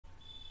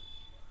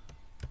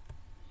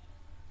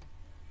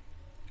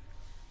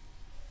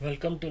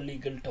Welcome to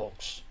Legal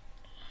Talks.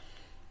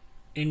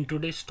 In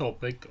today's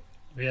topic,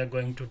 we are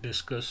going to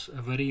discuss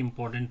a very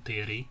important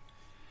theory,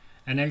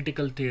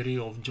 analytical theory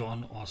of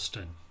John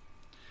Austin.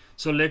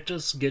 So let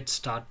us get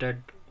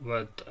started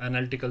with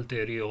analytical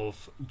theory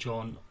of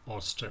John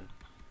Austin.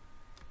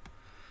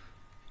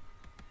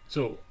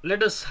 So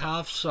let us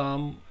have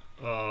some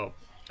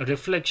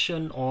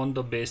reflection on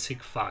the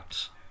basic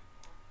facts.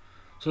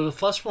 So the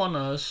first one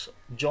is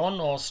John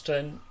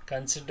Austin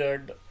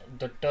considered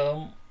the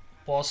term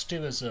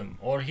positivism,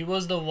 or he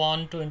was the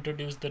one to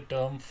introduce the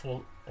term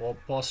for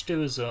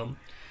positivism,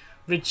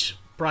 which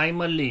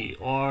primarily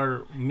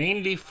or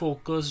mainly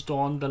focused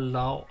on the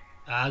law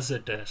as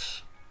it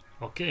is.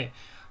 Okay,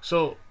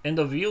 so in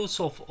the views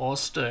of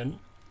Austin,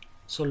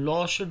 so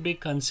law should be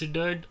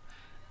considered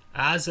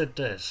as it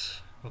is.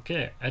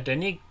 Okay, at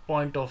any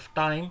point of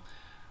time,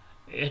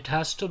 it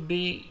has to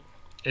be,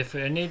 if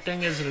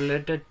anything is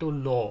related to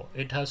law,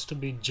 it has to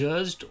be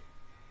judged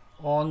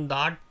on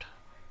that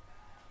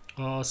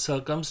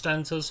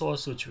circumstances or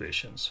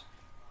situations.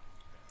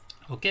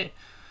 Okay,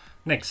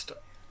 next,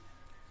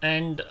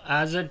 and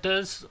as it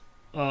is,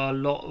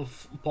 law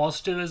of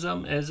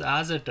positivism is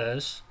as it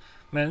is,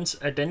 means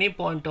at any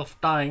point of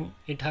time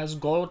it has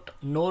got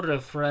no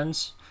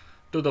reference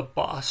to the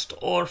past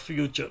or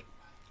future.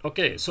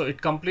 Okay, so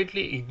it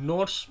completely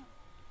ignores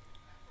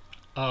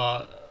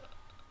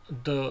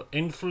the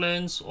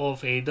influence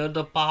of either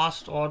the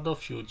past or the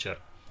future.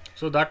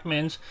 So that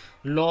means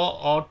law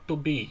ought to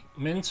be,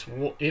 means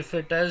if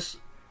it is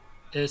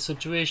a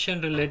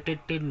situation related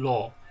to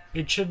law,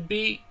 it should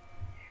be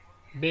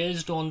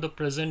based on the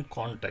present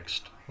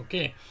context.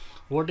 Okay,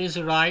 what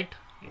is right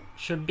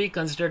should be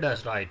considered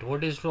as right,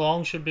 what is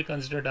wrong should be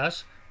considered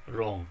as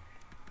wrong.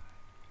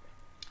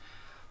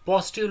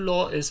 Positive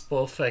law is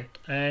perfect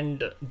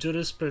and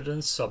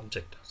jurisprudence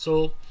subject.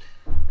 So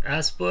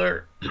as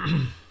per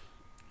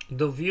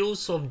the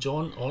views of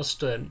John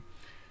Austin,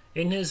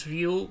 in his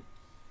view,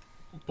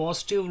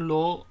 positive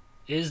law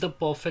is the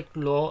perfect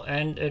law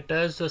and it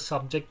is the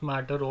subject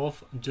matter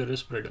of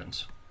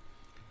jurisprudence.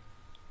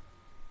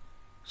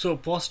 So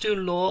positive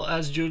law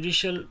as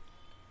judicial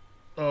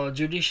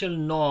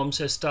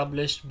norms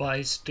established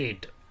by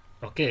state.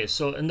 Okay,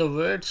 so in the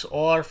words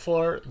or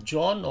for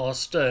John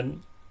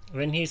Austin,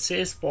 when he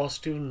says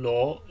positive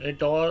law,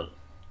 it all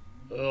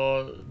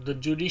the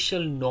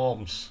judicial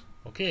norms.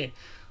 Okay,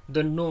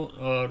 the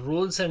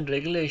rules and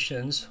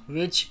regulations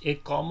which a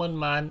common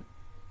man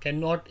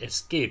cannot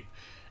escape.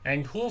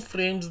 And who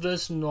frames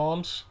these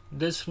norms?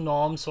 These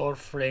norms are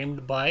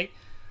framed by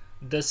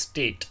the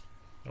state.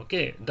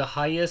 Okay, the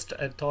highest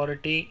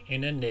authority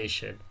in a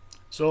nation.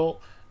 So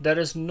there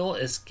is no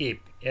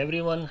escape.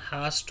 Everyone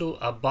has to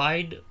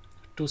abide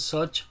to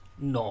such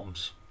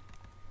norms.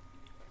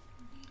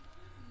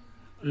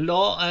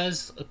 Law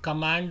as a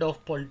command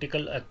of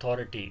political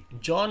authority.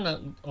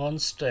 John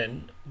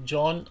Austin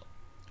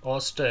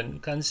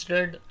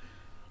considered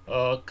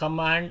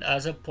command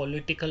as a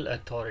political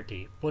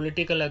authority.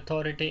 Political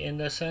authority in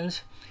the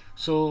sense,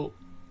 so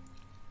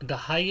the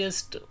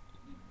highest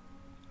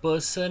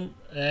person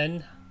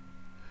in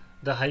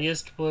the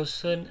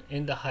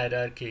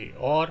hierarchy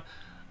or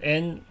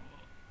in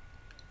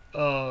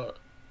the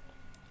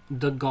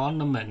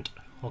government.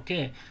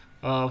 Okay,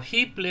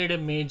 he played a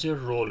major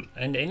role,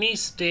 and any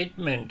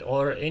statement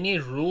or any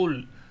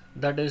rule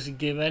that is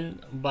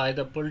given by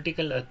the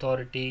political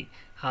authority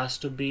has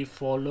to be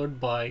followed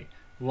by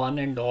one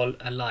and all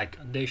alike.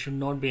 There should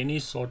not be any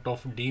sort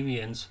of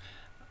deviance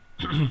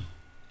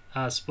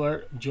as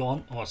per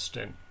John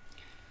Austin.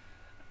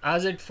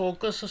 As it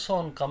focuses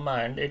on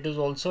command, it is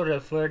also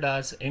referred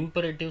as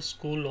imperative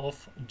school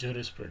of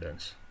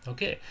jurisprudence.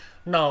 Okay,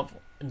 now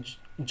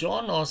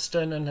John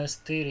Austin in his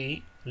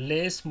theory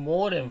lays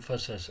more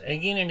emphasis.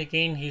 Again and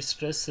again he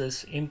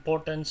stresses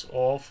importance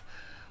of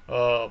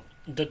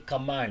the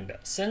command.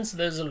 Since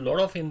there's a lot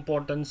of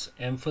importance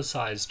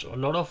emphasized, a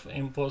lot of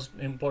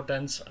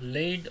importance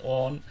laid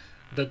on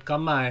the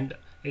command,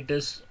 it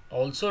is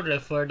also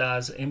referred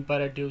as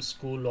imperative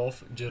school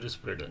of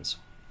jurisprudence.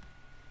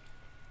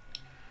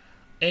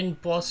 In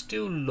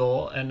positive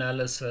law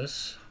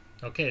analysis,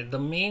 okay, the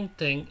main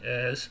thing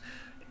is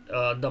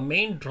the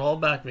main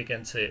drawback we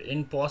can say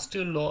in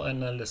positive law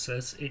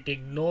analysis, it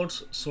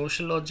ignores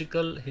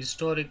sociological,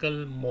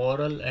 historical,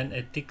 moral and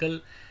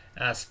ethical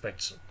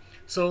aspects.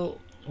 So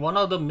one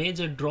of the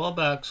major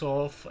drawbacks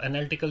of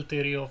analytical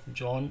theory of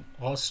John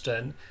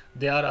Austin,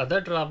 there are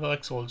other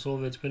drawbacks also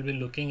which we'll be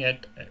looking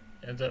at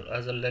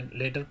as a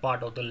later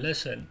part of the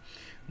lesson.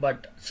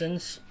 But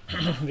since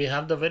we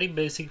have the very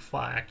basic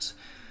facts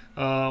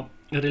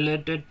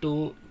related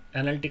to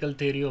analytical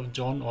theory of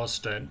John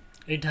Austin,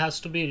 it has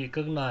to be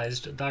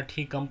recognized that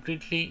he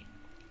completely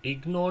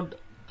ignored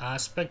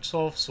aspects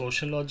of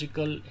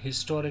sociological,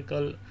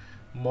 historical,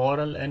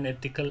 moral and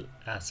ethical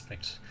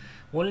aspects.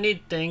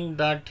 Only thing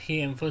that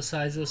he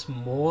emphasizes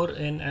more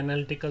in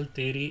analytical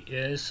theory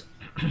is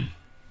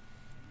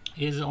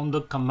on the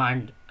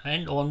command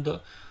and on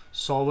the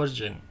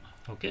sovereign.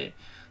 Okay,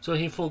 so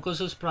he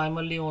focuses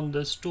primarily on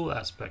these two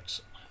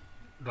aspects.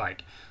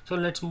 Right. So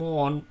let's move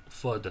on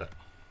further.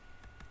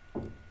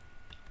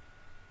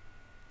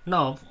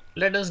 Now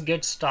let us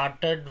get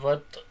started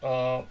with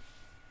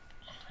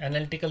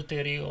analytical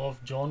theory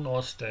of John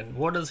Austin.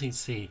 What does he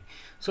say?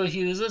 So he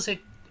uses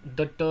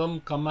the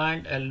term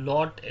command a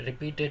lot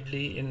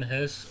repeatedly in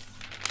his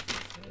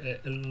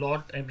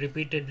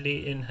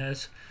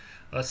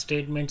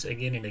statements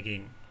again and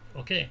again.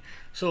 Okay,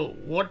 so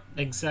what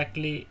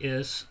exactly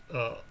is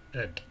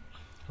it?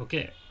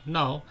 Okay,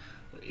 now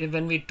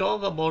when we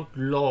talk about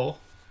law,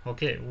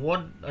 okay,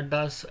 what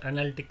does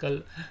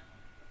analytical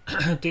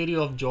theory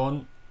of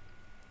John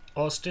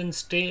Austin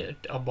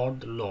state about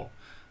the law?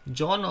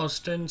 John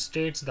Austin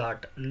states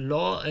that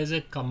law is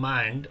a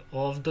command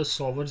of the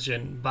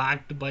sovereign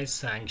backed by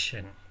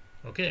sanction.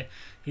 Okay,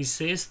 he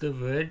says the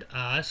word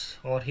as,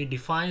 or he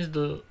defines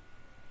the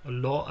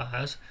law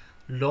as,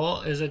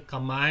 law is a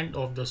command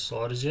of the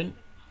sovereign.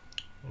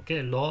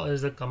 Okay, law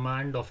is a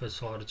command of a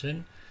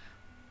sovereign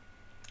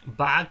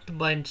backed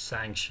by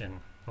sanction.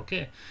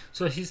 Okay,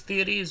 so his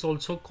theory is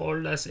also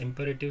called as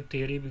imperative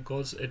theory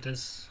because it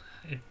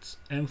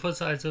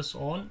emphasizes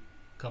on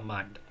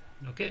command.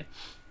 Okay,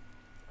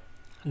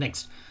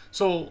 next,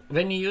 so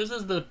when he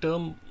uses the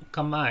term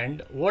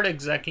command, what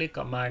exactly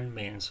command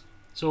means?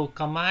 So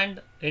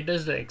command, it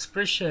is the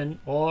expression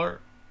or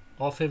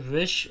of a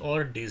wish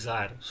or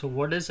desire. So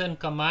what is a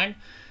command?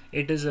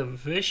 It is a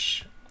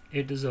wish,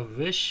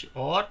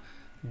 or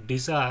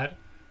desire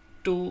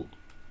to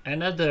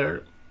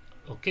another,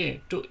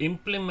 okay, to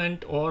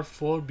implement or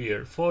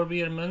forbear.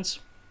 Forbear means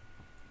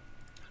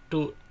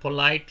to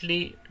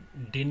politely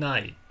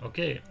deny,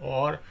 okay,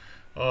 or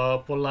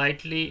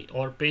politely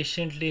or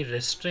patiently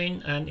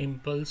restrain an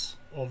impulse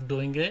of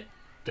doing a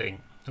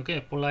thing.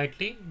 Okay,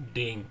 politely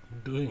doing,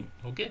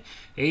 okay,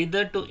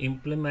 either to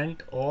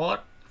implement or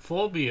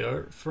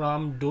forbear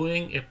from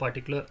doing a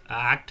particular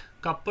act,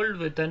 coupled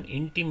with an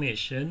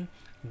intimation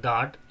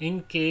that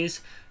in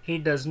case he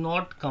does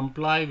not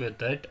comply with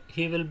it,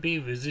 he will be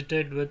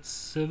visited with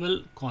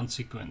civil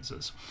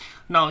consequences.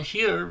 Now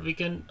here we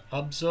can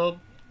observe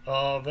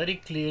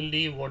very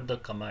clearly what the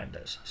command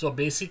is. So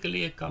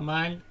basically a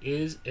command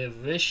is a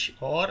wish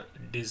or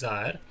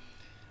desire,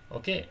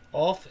 okay,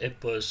 of a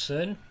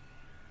person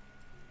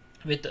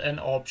with an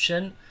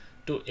option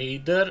to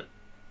either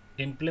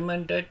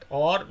implement it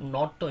or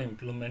not to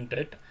implement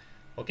it.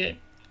 Okay,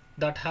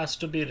 that has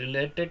to be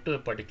related to a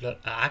particular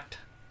act.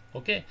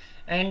 Okay,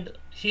 and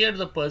here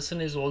the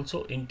person is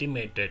also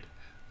intimated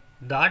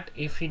that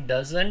if he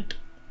doesn't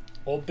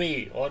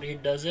obey or he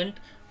doesn't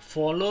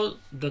follow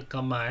the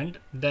command,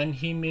 then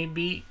he may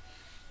be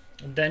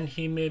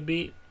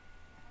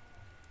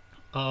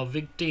a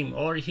victim,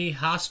 or he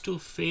has to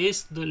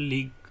face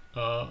the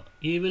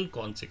evil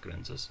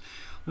consequences.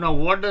 Now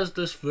what does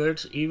this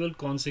words evil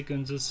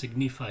consequences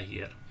signify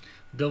here?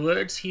 The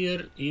words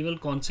here evil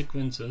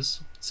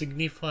consequences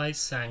signify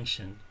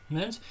sanction.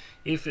 Means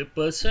if a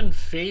person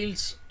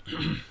fails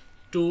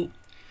to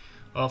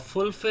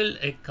fulfill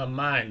a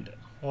command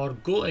or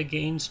go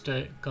against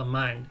a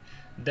command,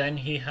 then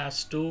he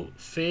has to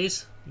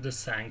face the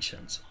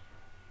sanctions.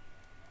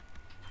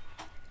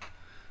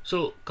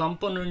 So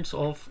components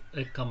of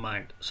a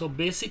command. So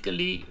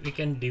basically we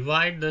can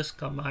divide this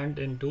command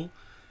into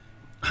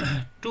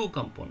two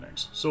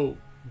components. So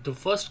the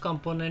first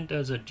component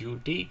is a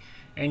duty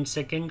and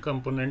second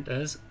component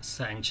is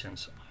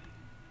sanctions.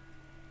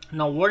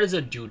 Now what is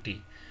a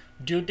duty?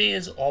 Duty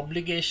is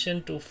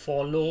obligation to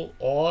follow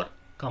or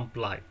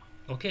comply.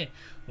 Okay,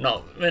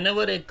 now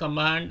whenever a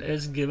command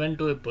is given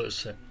to a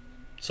person,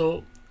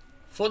 so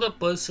for the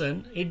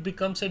person it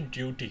becomes a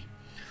duty.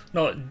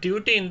 Now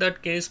duty in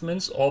that case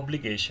means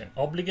obligation.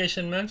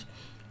 Obligation means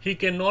he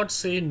cannot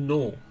say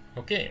no.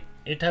 Okay,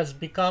 it has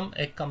become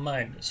a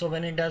command. So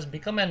when it has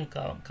become a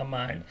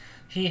command,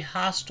 he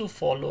has to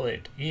follow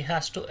it, he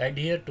has to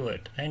adhere to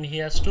it, and he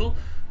has to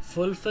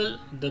fulfill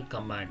the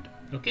command.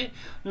 Okay,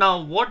 now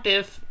what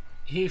if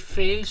he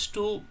fails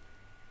to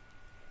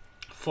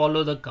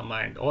follow the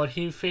command or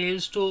he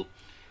fails to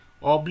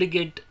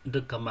obligate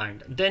the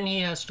command? Then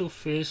he has to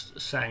face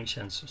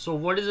sanctions. So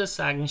what is a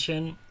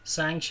sanction?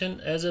 Sanction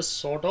is a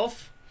sort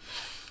of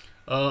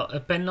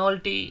a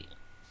penalty.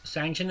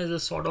 Sanction is a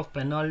sort of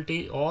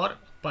penalty or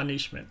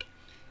punishment.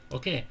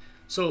 Okay,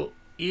 so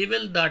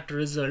evil that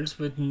results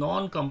with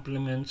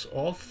non-compliance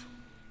of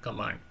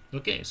command.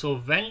 Okay, so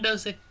when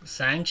does a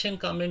sanction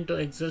come into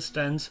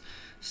existence?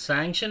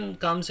 Sanction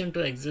comes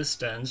into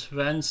existence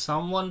when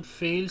someone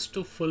fails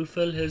to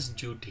fulfill his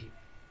duty.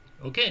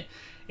 Okay,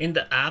 in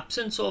the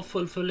absence of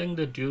fulfilling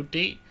the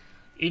duty,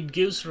 it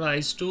gives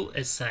rise to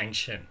a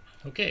sanction.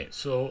 Okay,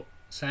 so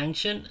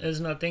sanction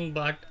is nothing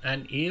but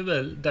an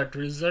evil that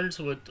results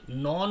with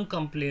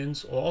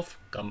non-compliance of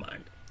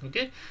command.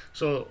 Okay,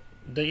 so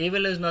the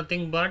evil is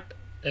nothing but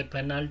a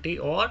penalty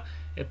or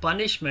a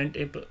punishment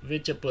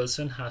which a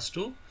person has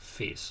to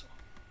face.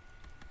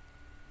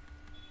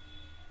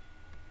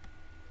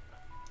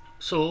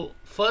 So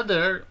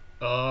further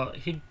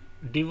he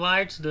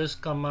divides these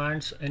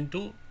commands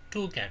into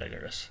two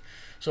categories.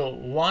 So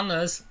one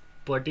is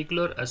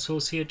particular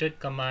associated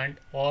command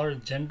or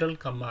general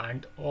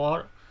command,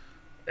 or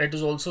it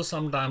is also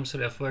sometimes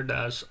referred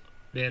as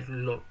their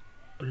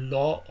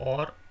law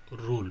or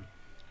rule.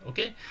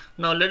 Okay,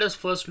 now let us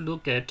first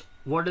look at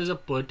what is a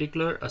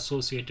particular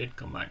associated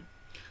command.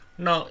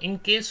 Now, in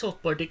case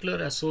of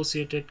particular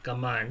associated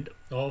command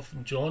of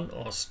John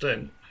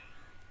Austin,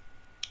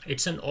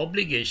 it's an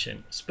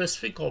obligation,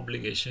 specific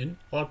obligation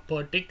or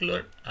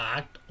particular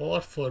act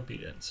or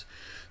forbearance.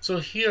 So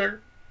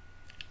here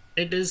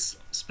it is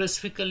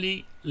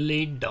specifically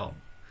laid down.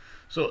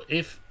 So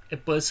if a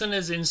person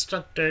is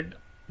instructed,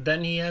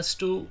 then he has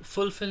to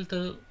fulfill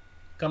the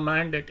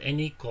command at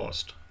any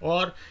cost.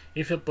 Or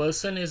if a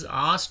person is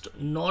asked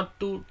not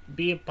to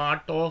be a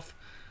part of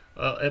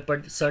a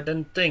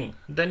certain thing,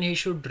 then he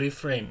should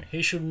refrain.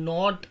 He should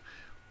not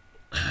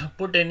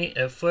put any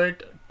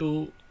effort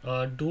to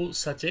do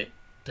such a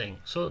thing.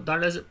 So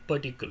that is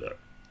particular,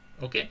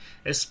 okay,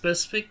 a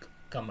specific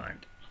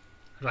command.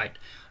 Right,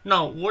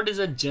 now what is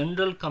a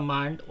general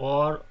command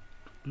or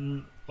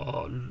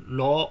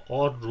law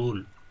or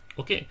rule?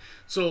 Okay,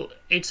 so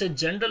it's a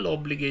general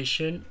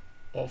obligation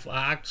of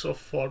acts of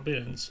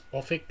forbearance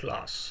of a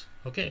class.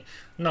 Okay,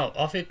 now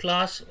of a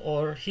class,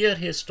 or here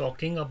he is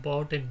talking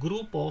about a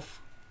group of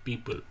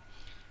people.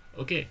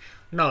 Okay,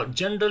 now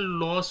general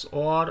laws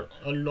or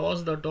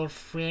laws that are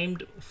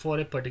framed for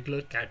a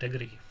particular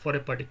category, for a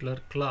particular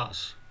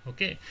class.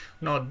 Okay,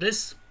 now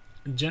this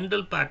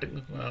general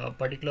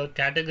particular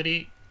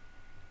category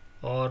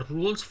or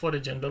rules for a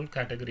general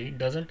category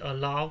doesn't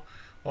allow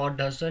or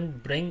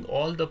doesn't bring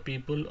all the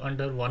people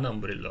under one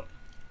umbrella.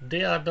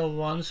 They are the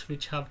ones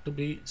which have to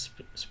be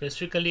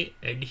specifically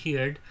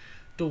adhered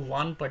to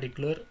one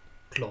particular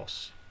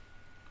clause.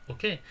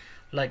 Okay,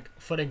 like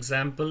for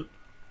example,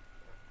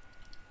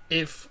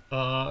 if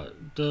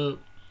the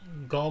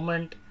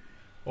government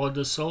or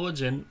the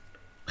sovereign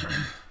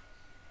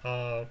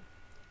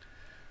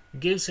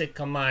gives a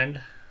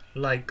command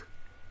like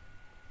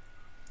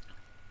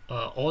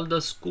all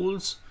the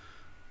schools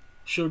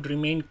should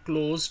remain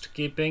closed,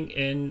 keeping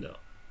in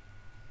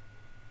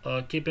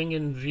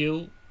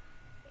view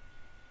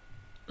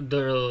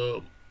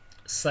the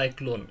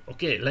cyclone.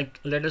 Okay, like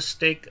let us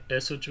take a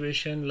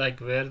situation like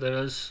where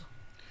there is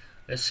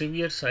a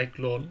severe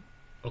cyclone,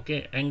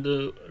 okay, and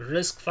the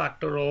risk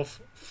factor of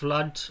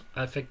floods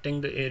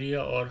affecting the area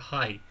are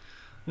high.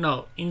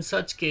 Now in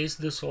such case,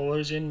 the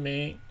sovereign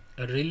may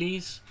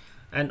release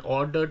an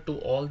order to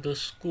all the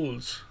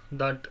schools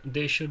that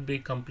they should be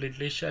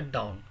completely shut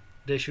down.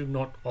 They should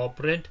not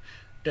operate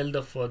till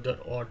the further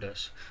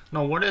orders.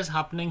 Now what is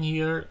happening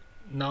here?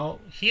 Now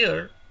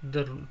here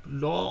the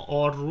law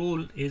or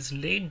rule is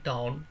laid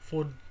down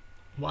for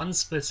one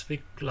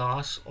specific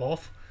class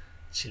of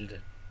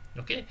children.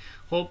 Okay,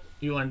 hope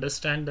you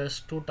understand there's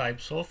two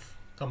types of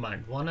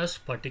command. One is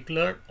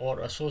particular or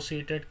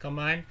associated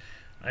command,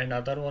 and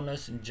other one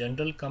is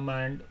general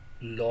command,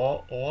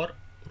 law or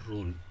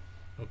rule.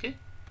 Okay,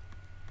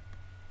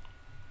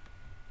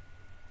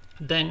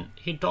 then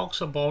he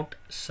talks about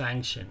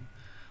sanction.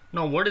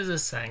 Now what is a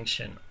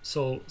sanction?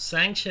 So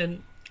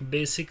sanction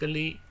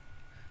basically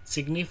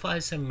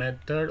signifies a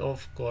method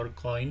of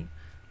coin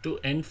to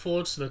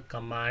enforce the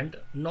command,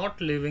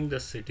 not leaving the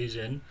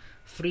citizen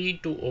free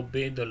to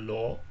obey the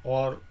law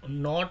or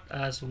not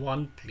as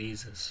one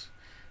pleases,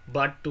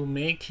 but to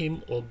make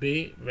him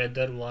obey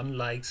whether one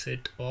likes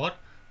it or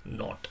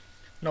not.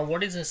 Now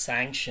what is a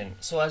sanction?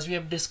 So as we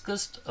have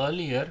discussed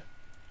earlier,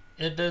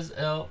 it is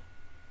a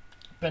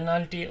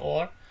penalty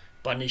or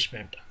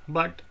punishment,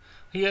 but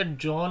here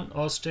John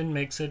Austin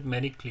makes it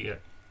very clear.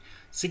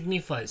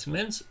 Signifies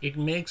means it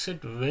makes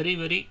it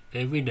very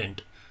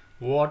evident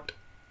what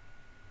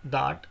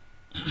that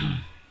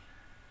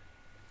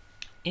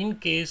in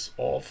case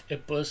of a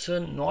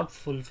person not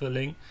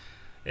fulfilling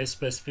a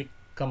specific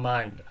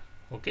command,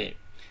 okay,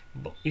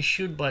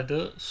 issued by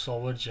the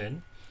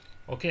sovereign,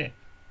 okay,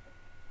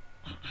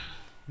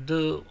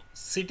 the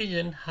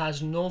citizen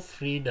has no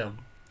freedom.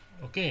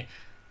 Okay,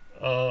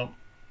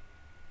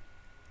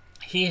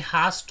 he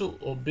has to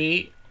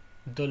obey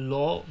the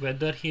law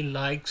whether he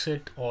likes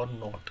it or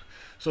not.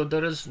 So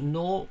there is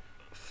no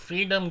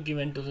freedom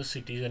given to the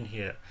citizen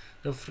here.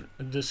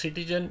 The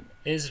citizen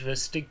is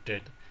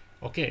restricted.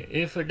 Okay,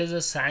 if it is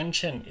a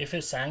sanction, if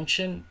a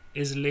sanction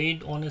is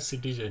laid on a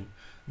citizen,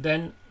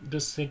 then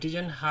the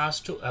citizen has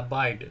to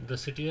abide, the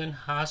citizen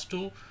has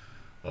to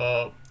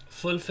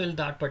fulfill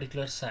that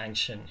particular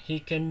sanction. He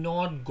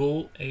cannot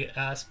go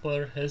as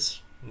per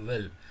his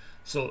will.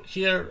 So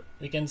here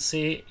we can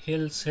say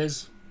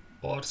his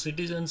or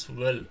citizen's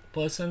will,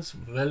 person's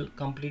will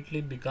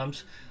completely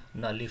becomes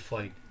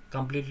nullified,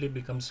 completely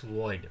becomes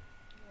void.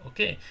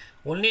 Okay,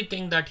 only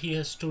thing that he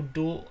has to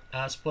do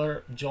as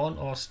per John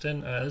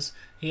Austin is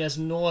he has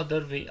no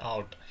other way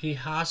out. He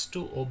has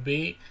to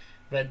obey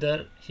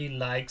whether he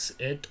likes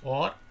it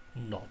or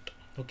not.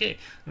 Okay,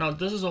 now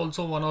this is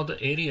also one of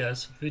the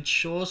areas which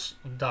shows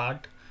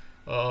that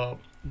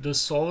the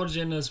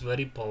sovereign is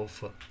very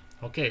powerful.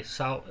 Okay,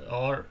 so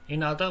or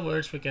in other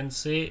words we can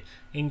say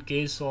in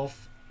case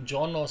of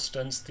John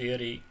Austin's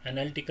theory,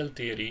 analytical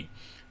theory,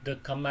 the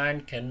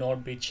command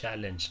cannot be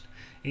challenged.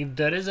 If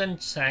there is a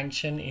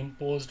sanction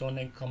imposed on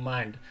a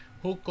command,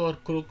 hook or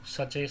crook,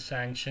 such a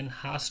sanction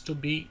has to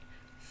be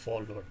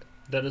followed.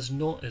 There is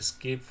no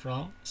escape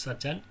from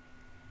such an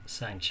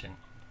sanction.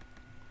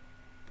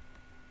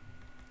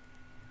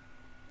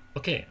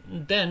 Okay,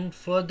 then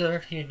further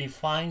he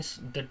defines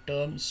the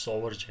term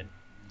sovereign.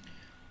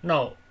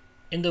 Now,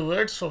 in the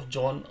words of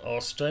John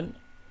Austin,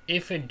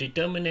 if a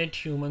determinate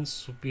human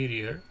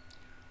superior,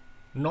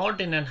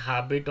 not in an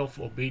habit of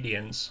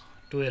obedience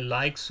to a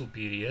like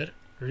superior,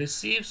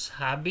 receives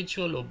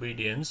habitual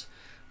obedience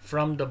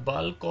from the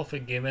bulk of a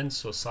given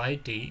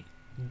society,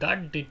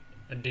 that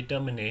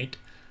determinate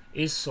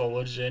is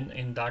sovereign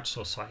in that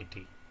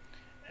society,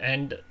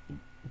 and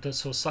the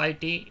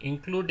society,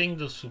 including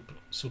the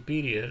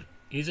superior,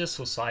 is a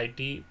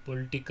society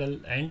political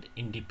and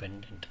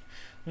independent.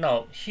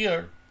 Now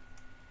here,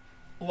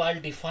 while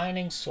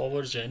defining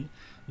sovereign,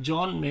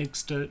 John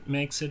makes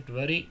it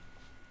very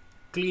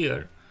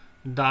clear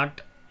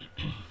that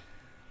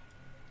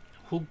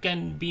who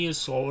can be a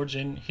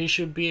sovereign, he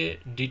should be a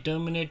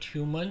determinate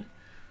human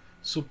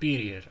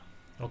superior.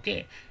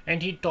 Okay,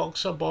 and he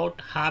talks about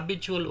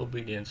habitual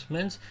obedience,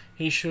 means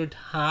he should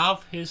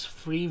have his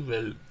free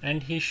will,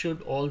 and he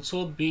should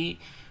also be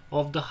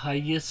of the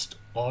highest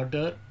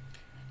order,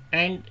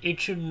 and it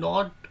should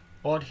not,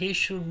 or he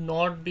should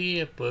not be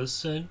a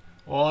person,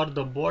 or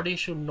the body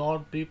should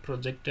not be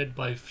projected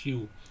by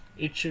few.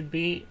 It should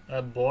be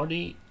a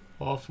body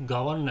of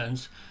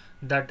governance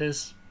that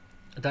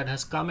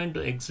has come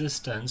into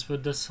existence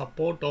with the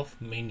support of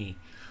many.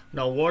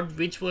 Now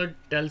which word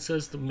tells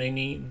us the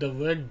many? The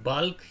word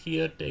bulk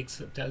here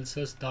tells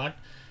us that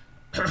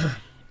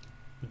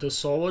the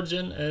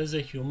sovereign is a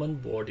human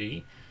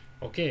body,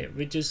 okay,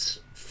 which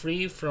is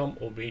free from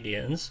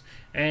obedience,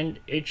 and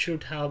it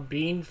should have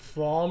been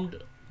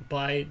formed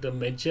by the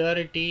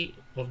majority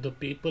of the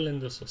people in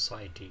the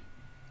society.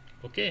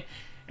 Okay,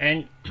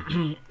 and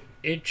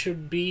it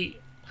should be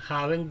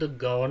having the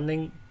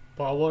governing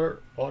power,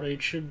 or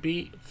it should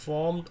be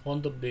formed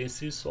on the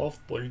basis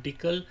of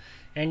political,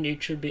 and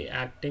it should be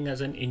acting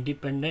as an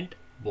independent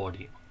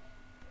body.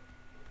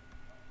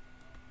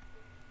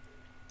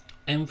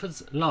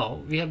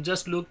 Now we have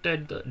just looked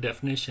at the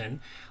definition.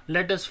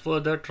 Let us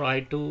further try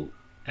to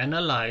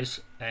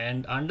analyze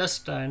and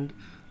understand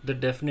the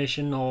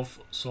definition of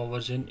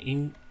sovereign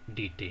in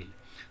detail.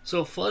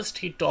 So first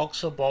he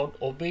talks about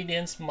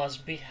obedience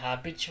must be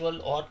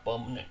habitual or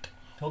permanent.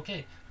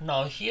 Okay,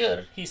 now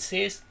here he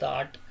says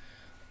that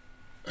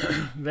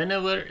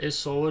whenever a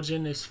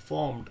sovereign is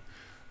formed,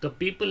 the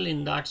people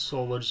in that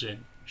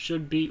sovereign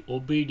should be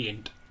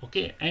obedient.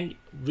 Okay, and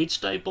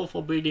which type of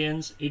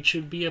obedience? It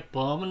should be a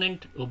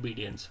permanent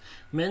obedience,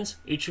 means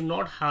it should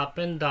not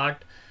happen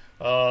that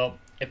a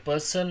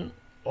person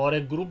or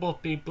a group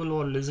of people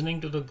who are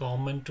listening to the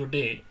government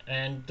today,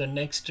 and the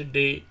next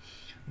day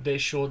they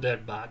show their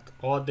back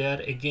or they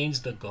are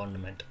against the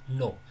government.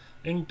 No,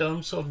 in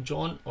terms of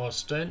John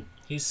Austin,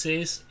 he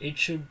says it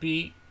should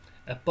be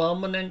a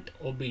permanent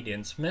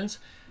obedience, means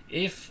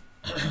if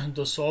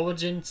the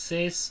sovereign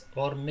says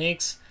or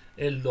makes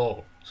a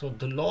law, so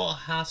the law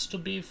has to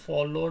be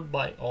followed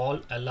by all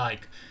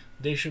alike.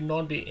 There should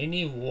not be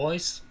any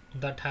voice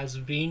that has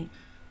been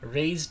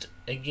raised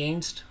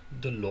against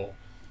the law,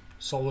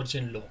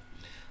 sovereign law.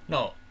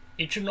 Now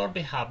it should not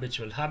be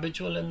habitual.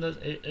 Habitual in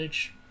the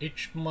it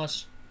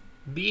must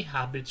be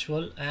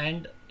habitual,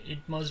 and it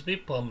must be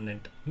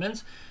permanent,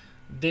 means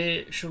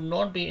there should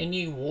not be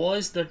any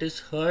voice that is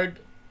heard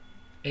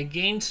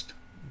against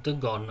the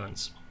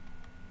governance.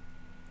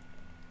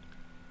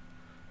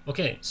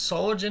 Okay,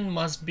 sovereign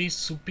must be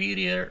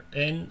superior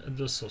in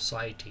the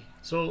society,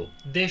 so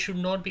there should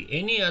not be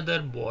any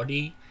other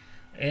body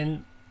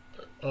in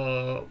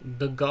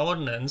the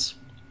governance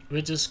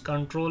which is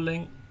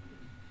controlling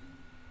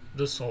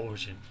the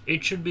sovereign.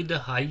 It should be the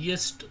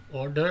highest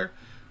order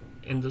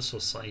in the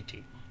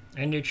society,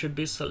 and it should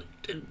be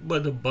selected by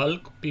the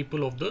bulk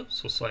people of the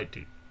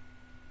society.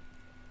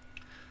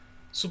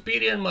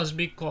 Superior must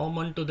be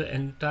common to the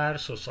entire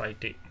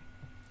society.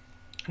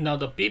 Now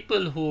the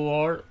people who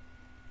are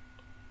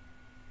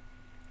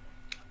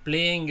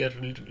playing a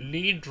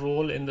lead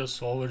role in the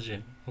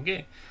sovereign,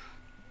 okay,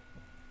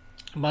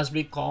 must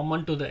be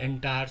common to the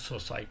entire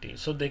society.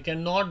 So there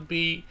cannot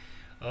be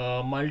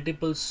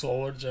multiple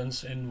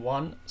sovereigns in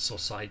one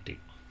society.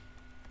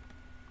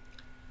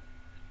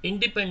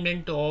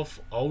 Independent of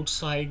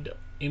outside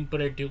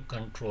imperative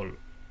control.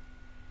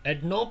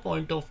 At no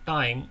point of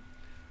time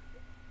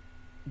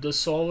the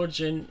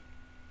sovereign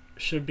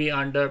should be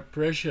under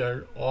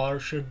pressure or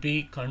should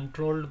be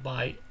controlled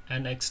by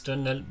an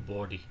external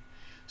body.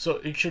 So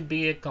it should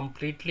be a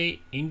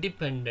completely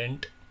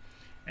independent,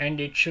 and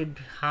it should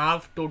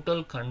have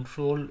total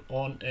control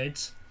on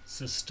its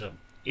system.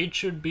 It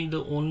should be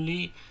the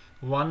only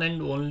one and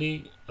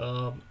only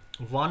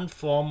one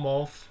form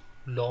of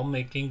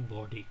lawmaking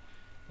body.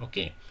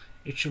 Okay,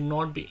 it should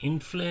not be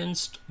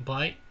influenced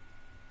by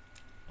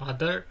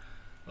other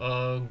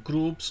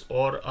groups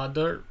or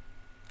other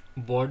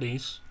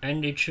bodies,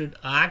 and it should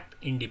act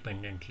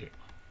independently.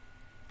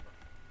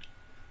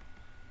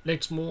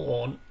 let's move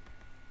on.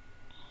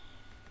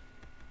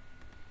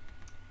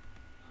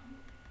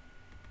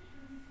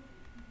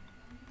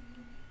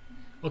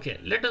 Okay,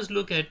 let us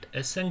look at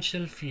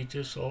essential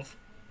features of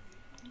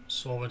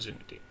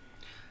sovereignty.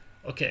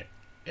 Okay,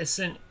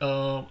 essen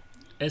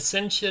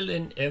essential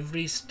in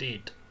every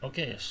state.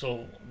 Okay,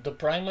 so the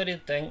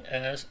primary thing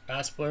is,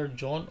 as per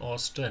John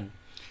Austin,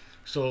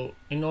 so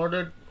in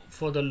order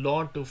for the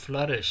law to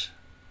flourish,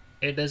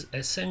 it is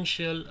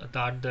essential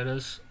that there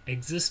is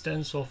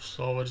existence of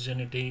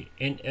sovereignty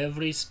in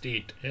every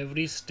state.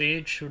 Every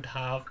state should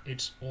have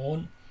its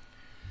own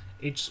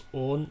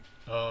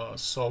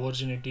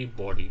sovereignty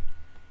body,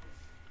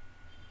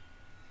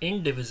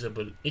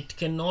 indivisible. It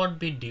cannot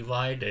be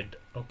divided.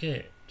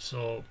 Okay,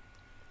 so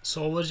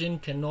sovereign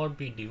cannot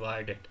be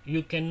divided.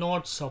 You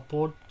cannot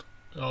support.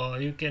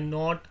 You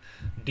cannot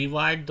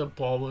divide the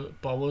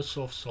powers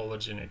of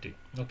sovereignty.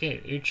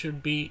 Okay, it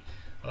should be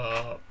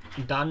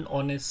done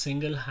on a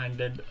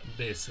single-handed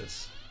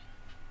basis.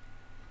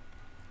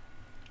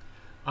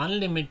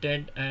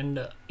 Unlimited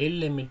and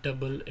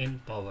illimitable in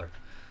power.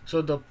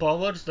 So the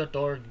powers that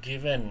are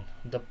given,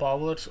 the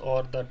powers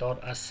or that are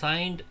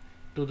assigned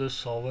to the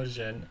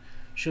sovereign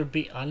should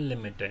be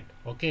unlimited.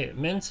 Okay,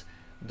 means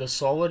the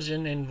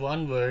sovereign, in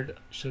one word,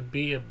 should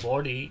be a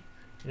body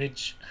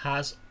which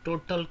has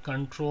total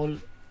control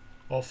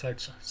of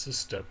its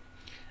system,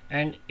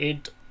 and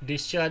it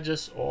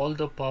discharges all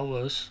the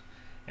powers,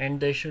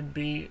 and there should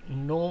be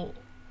no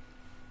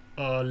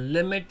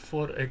limit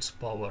for its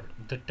power.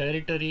 The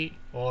territory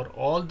or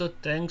all the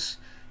things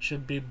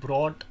should be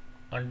brought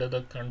under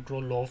the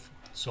control of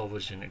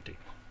sovereignty.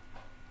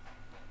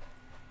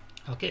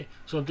 Okay,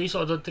 so these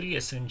are the three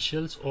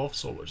essentials of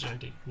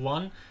sovereignty.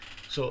 One,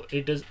 so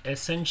it is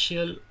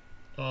essential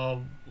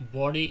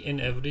body in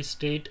every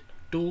state.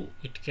 Two,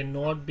 it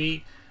cannot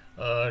be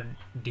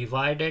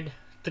divided.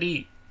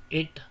 Three,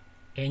 it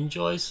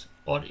enjoys,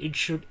 or it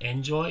should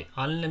enjoy,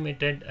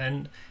 unlimited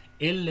and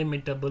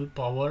illimitable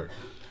power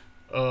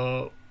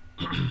uh,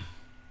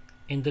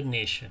 in the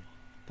nation,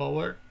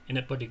 power in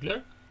a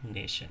particular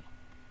nation.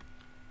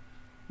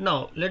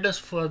 Now let us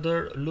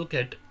further look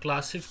at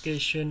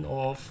classification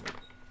of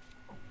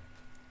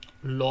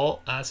law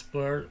as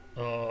per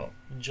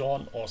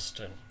John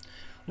Austin.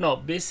 Now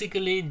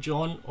basically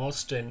John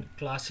Austin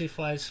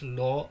classifies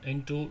law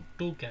into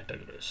two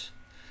categories.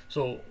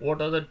 So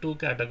what are the two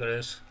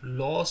categories?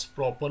 Laws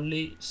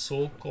properly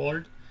so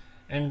called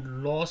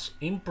and laws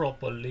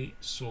improperly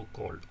so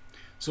called.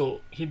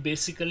 So he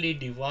basically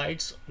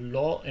divides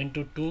law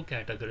into two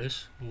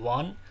categories.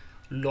 One,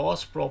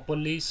 laws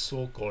properly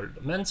so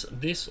called, means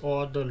these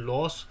are the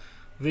laws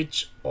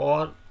which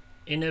are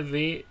in a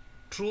way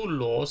true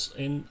laws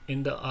in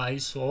the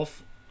eyes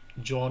of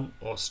John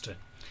Austin.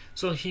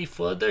 So he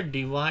further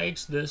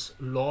divides this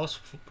laws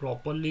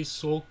properly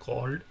so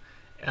called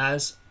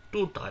as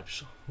two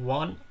types.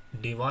 One,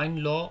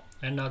 divine law,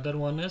 and other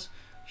one is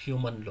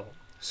human law.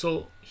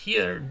 So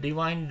here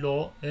divine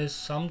law is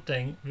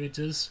something which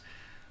is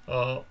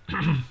uh,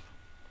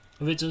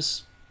 which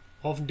is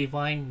of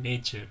divine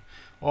nature,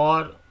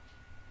 or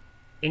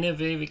in a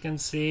way we can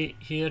say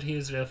here he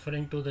is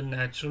referring to the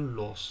natural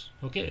laws.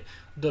 Okay,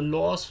 the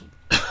laws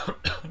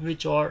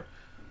which are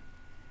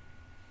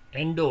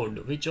endowed,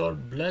 which are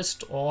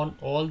blessed on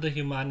all the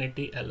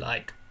humanity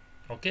alike.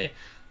 Okay,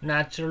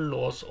 natural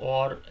laws,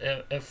 or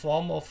a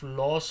form of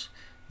laws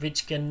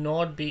which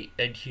cannot be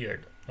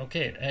adhered.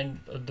 Okay, and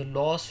the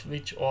laws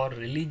which are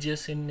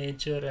religious in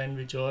nature and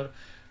which are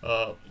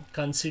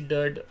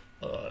considered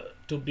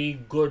to be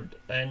good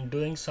and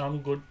doing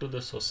some good to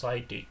the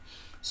society.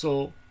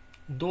 So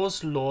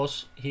those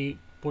laws he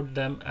put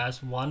them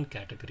as one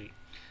category,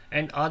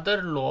 and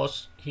other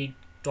laws he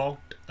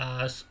talked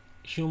as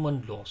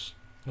human laws.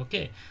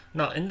 Okay,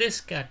 now in this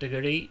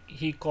category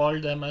he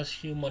called them as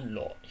human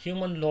law.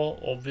 Human law,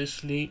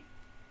 obviously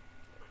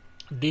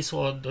these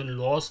are the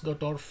laws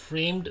that are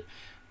framed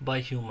by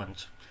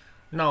humans.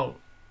 Now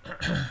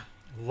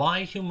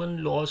why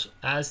human laws?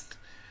 As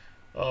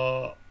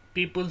uh,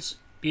 people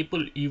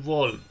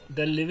evolve,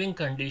 their living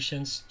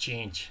conditions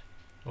change.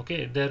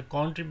 Okay, their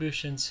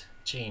contributions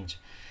change,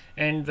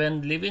 and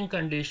when living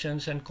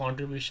conditions and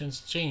contributions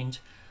change,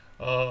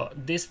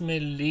 this may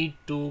lead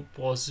to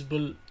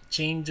possible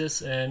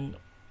changes in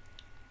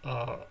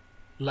uh,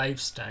 life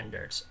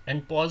standards,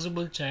 and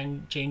possible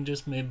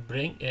changes may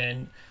bring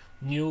in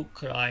new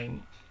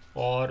crime,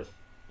 or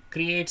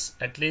creates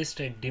at least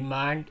a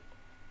demand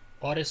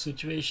or a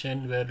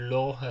situation where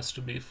law has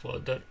to be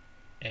further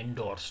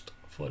endorsed,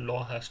 for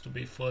law has to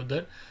be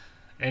further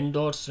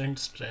endorsed and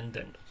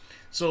strengthened.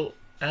 So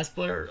as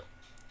per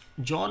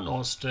John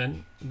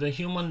Austin, the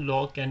human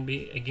law can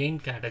be again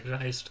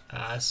categorized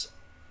as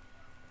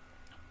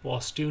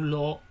positive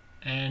law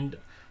and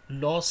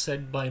law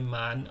set by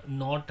man,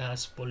 not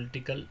as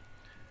political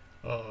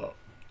uh,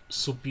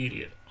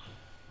 superior.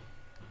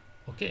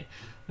 Okay,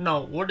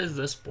 now what is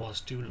this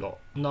positive law?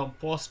 Now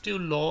positive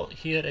law,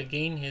 here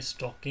again is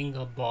talking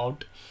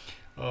about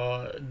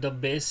the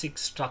basic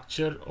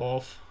structure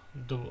of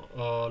the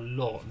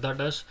law,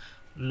 that is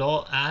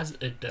law as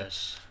it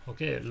is.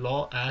 Okay,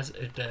 law as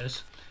it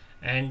is,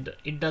 and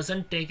it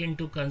doesn't take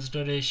into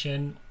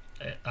consideration,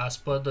 as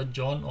per the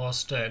John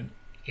Austin,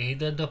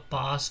 either the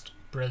past,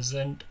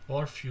 present,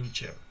 or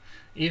future.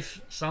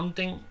 If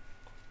something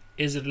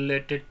is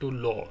related to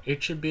law,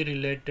 it should be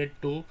related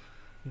to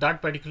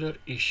that particular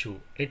issue.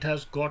 It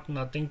has got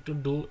nothing to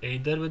do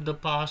either with the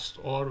past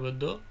or with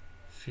the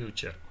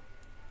future.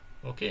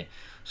 Okay,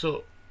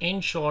 so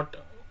in short,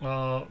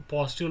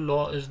 positive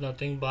law is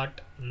nothing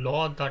but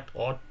law that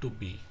ought to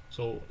be.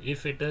 So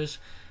if it is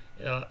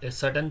a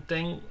certain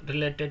thing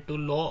related to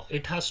law,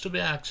 it has to be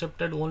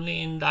accepted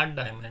only in that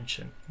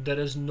dimension. There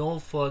is no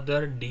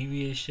further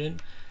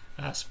deviation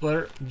as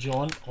per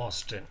John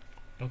Austin.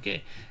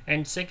 Okay,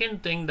 and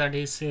second thing that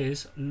he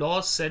says,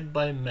 laws set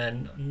by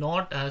men,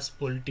 not as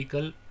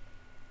political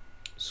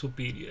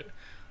superior.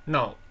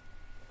 Now,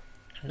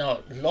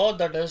 law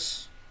that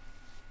is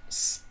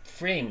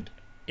framed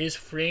is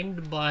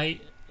framed by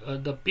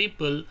the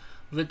people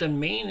with the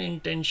main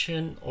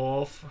intention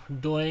of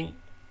doing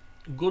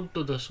good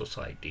to the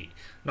society.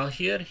 Now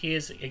here he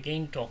is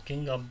again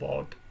talking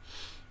about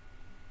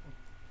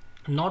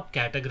not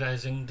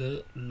categorizing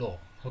the law.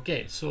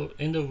 Okay, so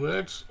in the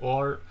words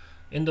or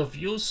in the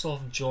views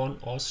of John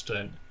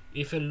Austin,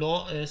 if a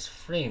law is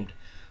framed,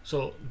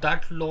 so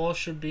that law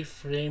should be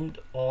framed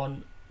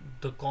on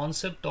the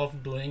concept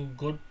of doing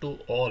good to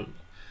all.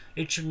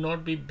 It should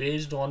not be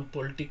based on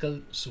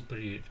political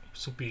superior.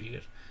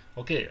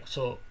 Okay,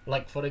 so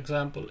like for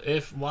example,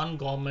 if one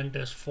government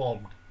is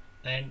formed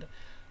and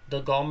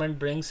the government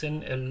brings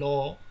in a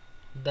law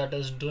that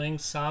is doing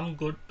some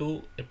good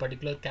to a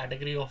particular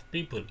category of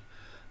people,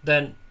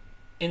 then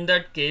in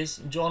that case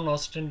John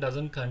Austin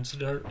doesn't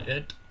consider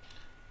it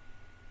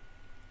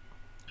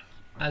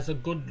as a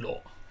good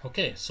law.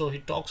 Okay, so he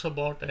talks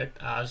about it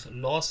as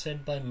law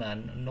set by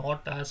man,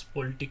 not as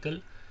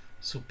political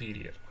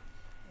superior.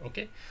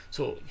 Okay,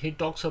 so he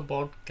talks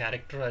about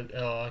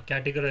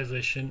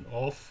categorization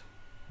of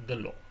the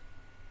law.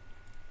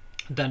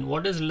 Then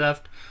what is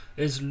left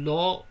is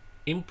law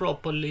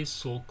improperly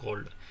so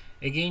called.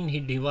 Again he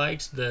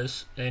divides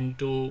this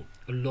into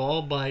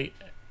law by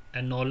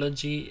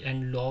analogy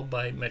and law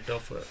by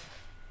metaphor.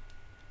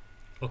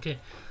 Okay,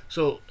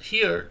 so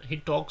here he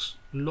talks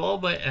law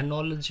by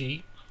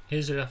analogy.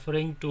 He's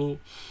referring to,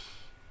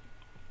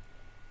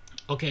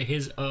 okay,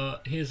 he's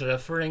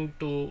referring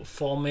to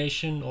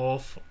formation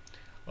of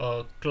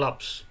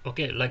clubs.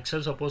 Okay, like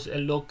say suppose a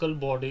local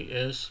body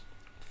is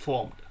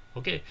formed.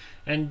 Okay,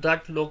 and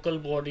that local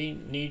body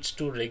needs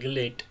to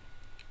regulate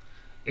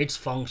its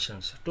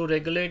functions. To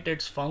regulate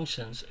its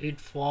functions,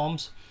 it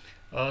forms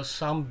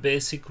some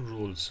basic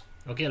rules.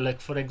 Okay, like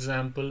for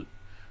example,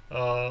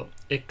 a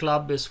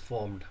club is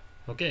formed.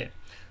 Okay,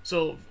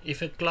 so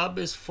if a club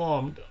is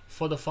formed,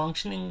 for the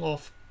functioning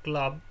of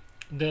club,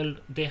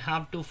 they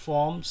have to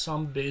form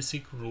some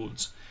basic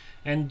rules,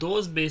 and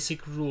those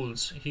basic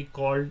rules he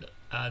called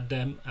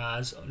them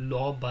as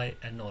law by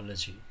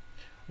analogy.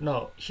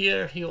 Now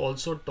here he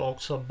also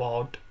talks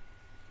about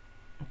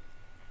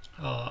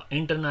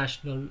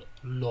international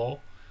law.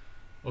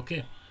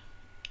 Okay,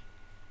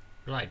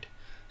 right.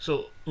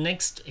 So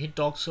next he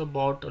talks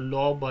about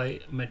law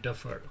by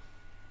metaphor.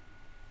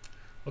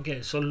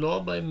 Okay, so law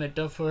by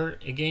metaphor,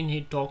 again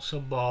he talks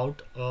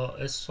about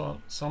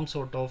some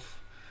sort of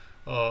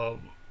uh,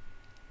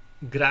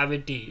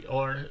 gravity,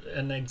 or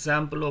an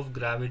example of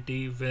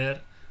gravity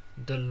where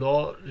the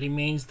law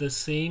remains the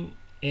same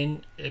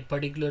in a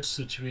particular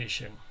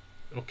situation.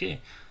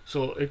 Okay,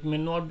 so it may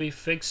not be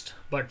fixed,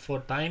 but for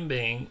time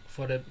being,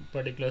 for a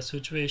particular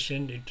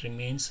situation, it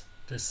remains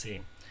the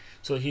same.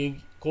 So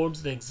he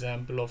quotes the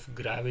example of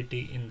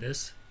gravity in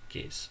this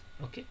case.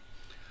 Okay,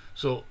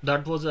 so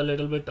that was a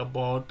little bit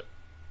about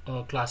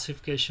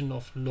classification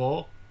of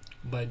law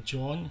by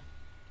John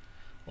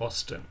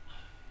Austin.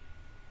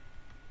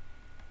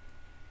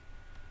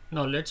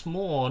 Now let's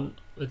move on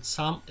with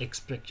some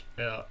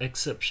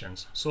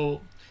exceptions.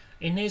 So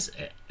in his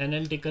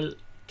analytical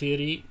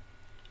theory,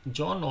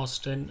 John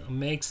Austin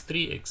makes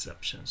three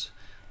exceptions.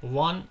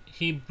 One,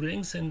 he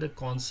brings in the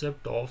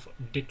concept of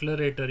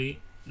declaratory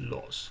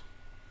laws.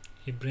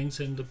 He brings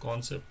in the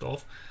concept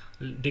of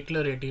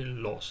declaratory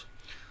laws.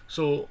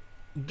 So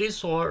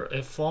these are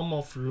a form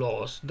of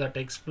laws that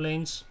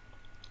explains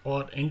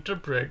or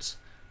interprets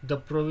the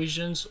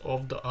provisions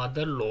of the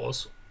other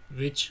laws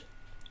which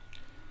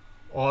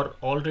are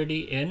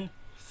already in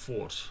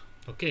force.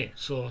 Okay,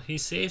 so he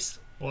says,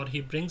 or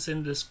he brings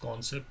in this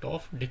concept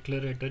of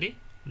declaratory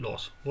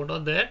laws. What are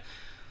there?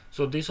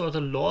 So these are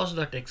the laws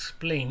that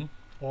explain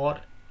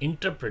or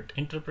interpret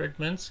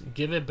means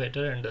give a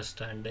better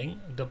understanding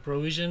the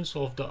provisions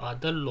of the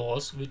other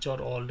laws which are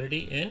already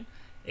in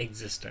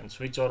existence,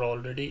 which are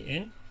already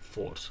in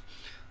force.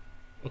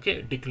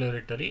 Okay,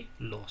 declaratory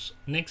laws.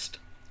 Next,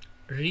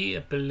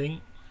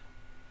 reappealing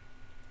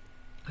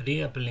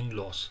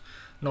laws.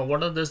 Now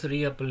what are these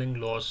reappealing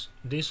laws?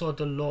 These are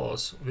the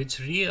laws which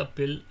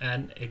reappeal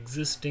an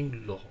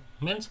existing law.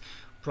 Means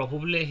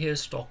probably he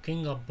is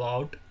talking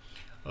about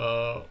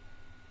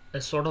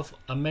a sort of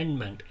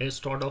amendment, a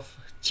sort of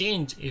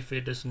change if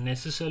it is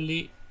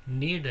necessarily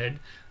needed,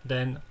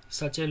 then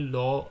such a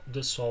law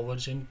the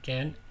sovereign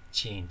can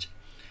change.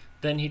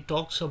 Then he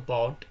talks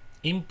about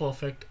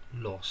imperfect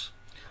laws.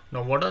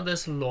 Now, what are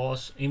these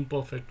laws?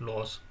 Imperfect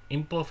laws.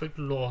 Imperfect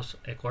laws,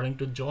 according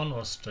to John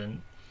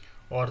Austin,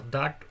 are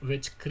that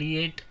which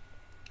create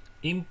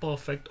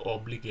imperfect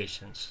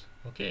obligations.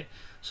 Okay,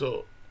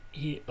 so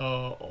he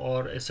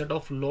or a set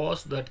of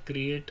laws that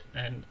create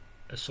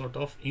a sort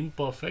of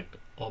imperfect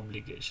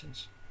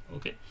obligations.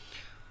 Okay,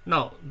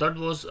 now that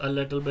was a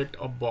little bit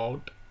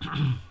about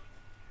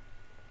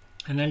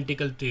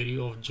analytical theory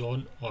of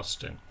John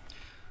Austin.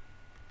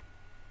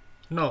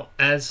 Now,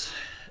 as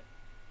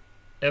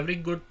every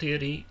good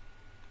theory,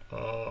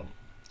 uh,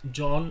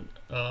 John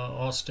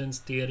Austin's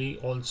theory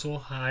also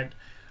had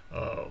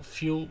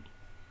few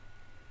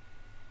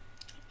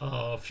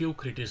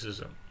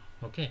criticism.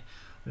 Okay,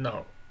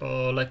 now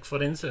like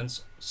for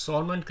instance,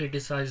 Solomon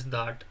criticized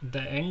that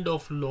the end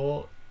of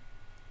law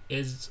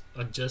is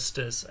a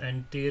justice,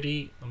 and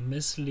theory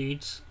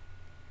misleads,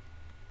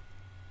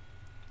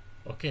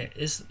 okay,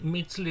 is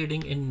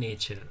misleading in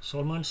nature.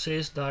 Solomon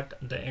says that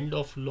the end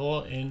of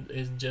law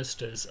is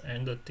justice,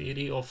 and the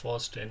theory of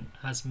Austin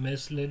has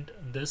misled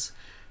this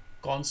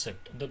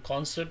concept. The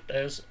concept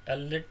is a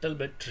little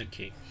bit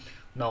tricky.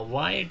 Now,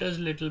 why it is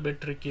little bit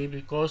tricky?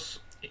 Because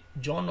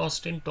John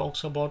Austin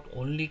talks about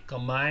only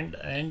command,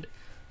 and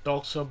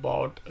talks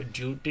about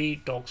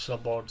duty, talks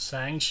about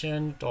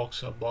sanction,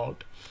 talks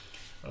about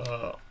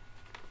uh,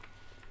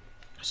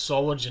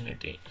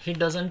 sovereignty. He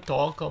doesn't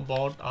talk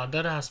about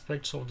other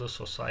aspects of the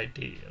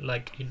society,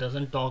 like he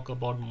doesn't talk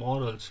about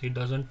morals, he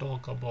doesn't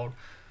talk about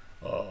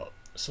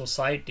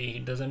society, he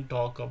doesn't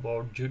talk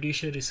about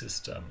judiciary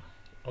system.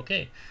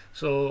 Okay,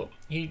 so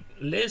he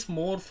lays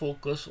more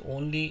focus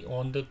only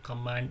on the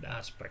command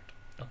aspect.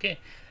 Okay,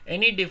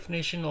 any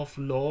definition of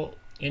law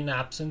in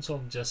absence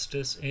of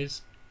justice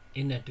is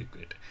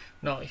inadequate.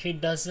 Now, he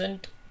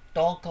doesn't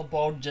talk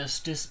about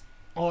justice,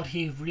 or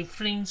he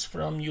refrains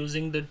from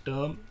using the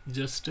term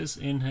justice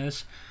in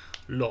his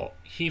law.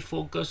 He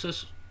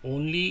focuses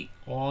only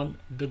on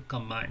the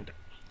command.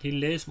 He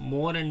lays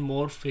more and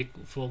more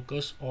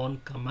focus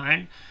on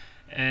command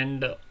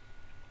and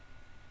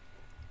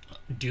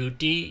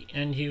duty,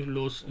 and he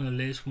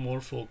lays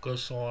more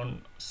focus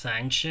on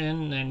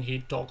sanction, and he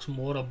talks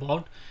more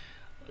about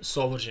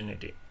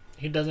sovereignty.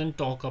 He doesn't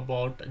talk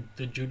about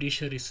the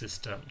judiciary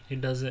system.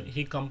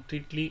 He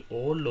completely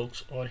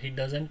overlooks, or he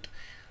doesn't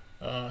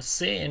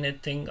say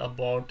anything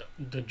about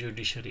the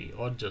judiciary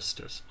or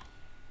justice.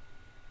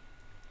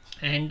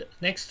 And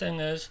next thing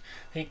is,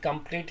 he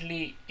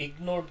completely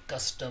ignored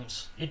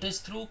customs. It is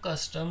through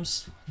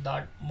customs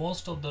that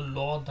most of the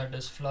law that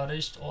is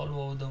flourished all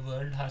over the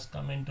world has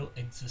come into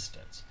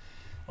existence.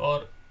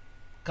 Or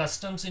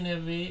customs in a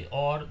way,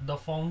 or the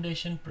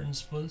foundation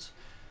principles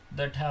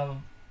that have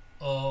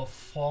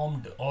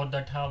formed, or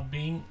that have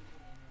been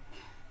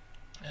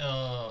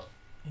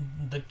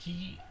the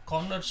key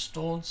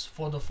cornerstones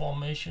for the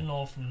formation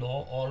of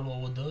law all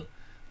over the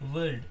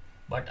world.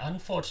 But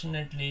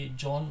unfortunately,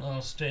 John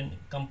Austin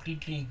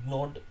completely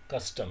ignored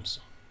customs.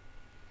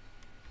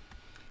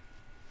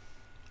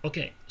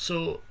 Okay,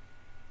 so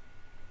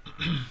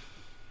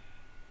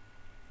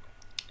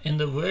in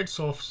the words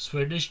of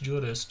Swedish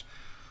jurist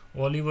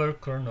Oliver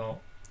Kerno,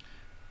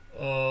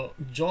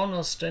 John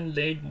Austin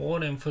laid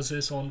more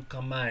emphasis on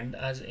command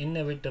as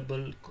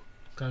inevitable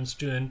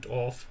constituent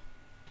of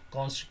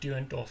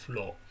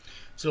law.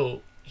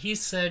 So he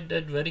said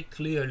that very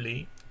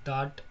clearly,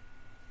 that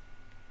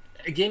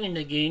again and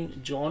again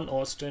John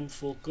Austin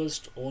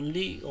focused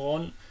only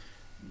on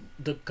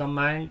the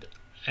command,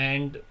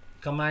 and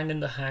command in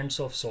the hands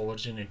of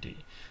sovereignty.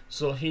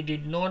 So he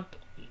did not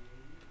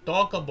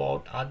talk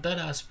about other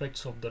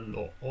aspects of the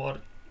law, or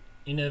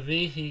in a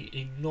way he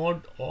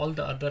ignored all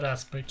the other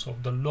aspects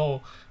of the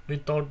law,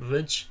 without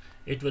which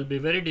it will be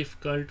very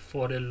difficult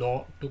for a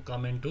law to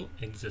come into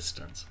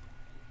existence.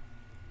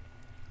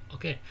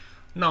 Okay,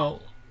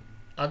 now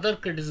other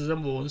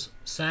criticism was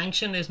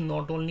sanction is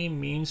not only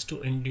means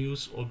to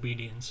induce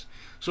obedience.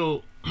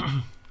 So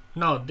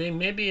now there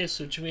may be a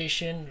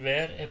situation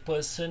where a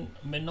person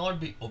may not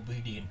be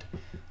obedient.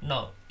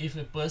 Now, if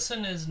a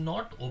person is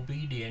not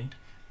obedient,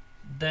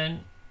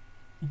 then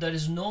there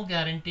is no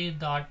guarantee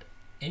that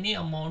any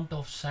amount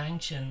of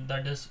sanction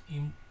that is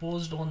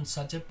imposed on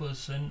such a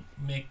person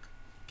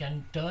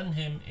can turn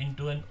him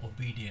into an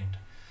obedient.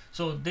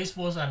 So this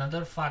was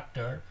another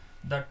factor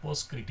that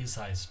was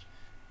criticized.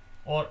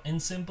 Or in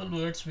simple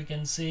words, we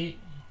can say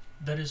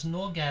there is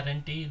no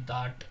guarantee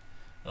that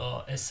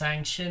a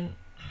sanction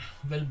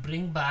will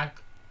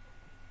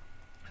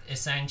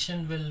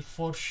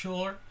for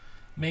sure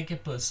make a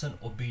person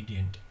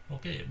obedient.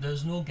 Okay,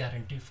 there's no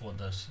guarantee for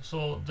this.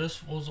 So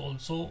this was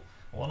also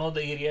one of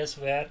the areas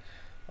where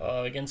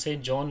we can say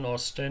John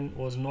Austin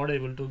was not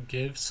able to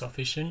give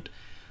sufficient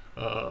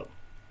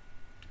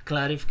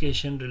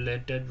clarification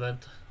related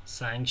with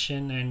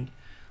sanction and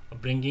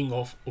bringing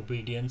of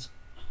obedience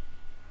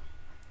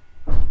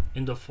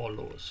in the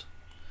followers.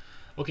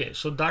 Okay,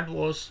 so that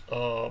was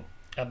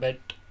a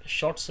bit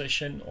short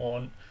session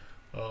on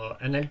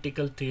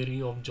analytical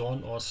theory of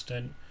John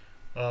Austin.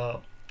 uh,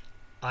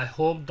 I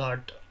hope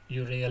that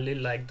you really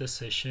like the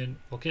session.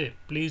 Okay,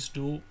 please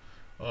do.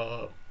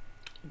 uh,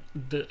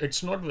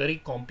 it's not very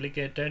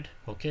complicated.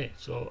 Okay,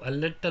 so a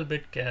little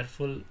bit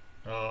careful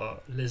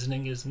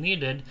listening is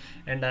needed,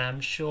 and I am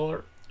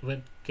sure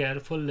with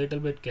careful, little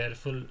bit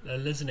careful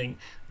listening,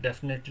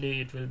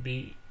 definitely it will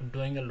be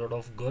doing a lot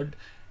of good.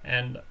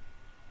 And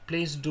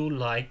please do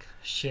like,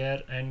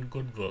 share, and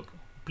good work.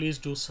 Please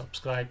do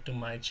subscribe to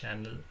my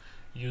channel.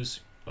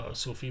 Use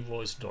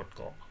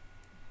sufivoice.com.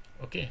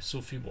 Okay,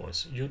 Sufi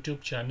Voice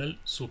YouTube channel,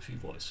 Sufi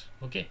Voice.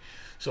 Okay,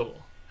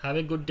 so have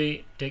a good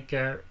day, take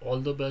care, all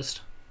the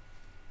best.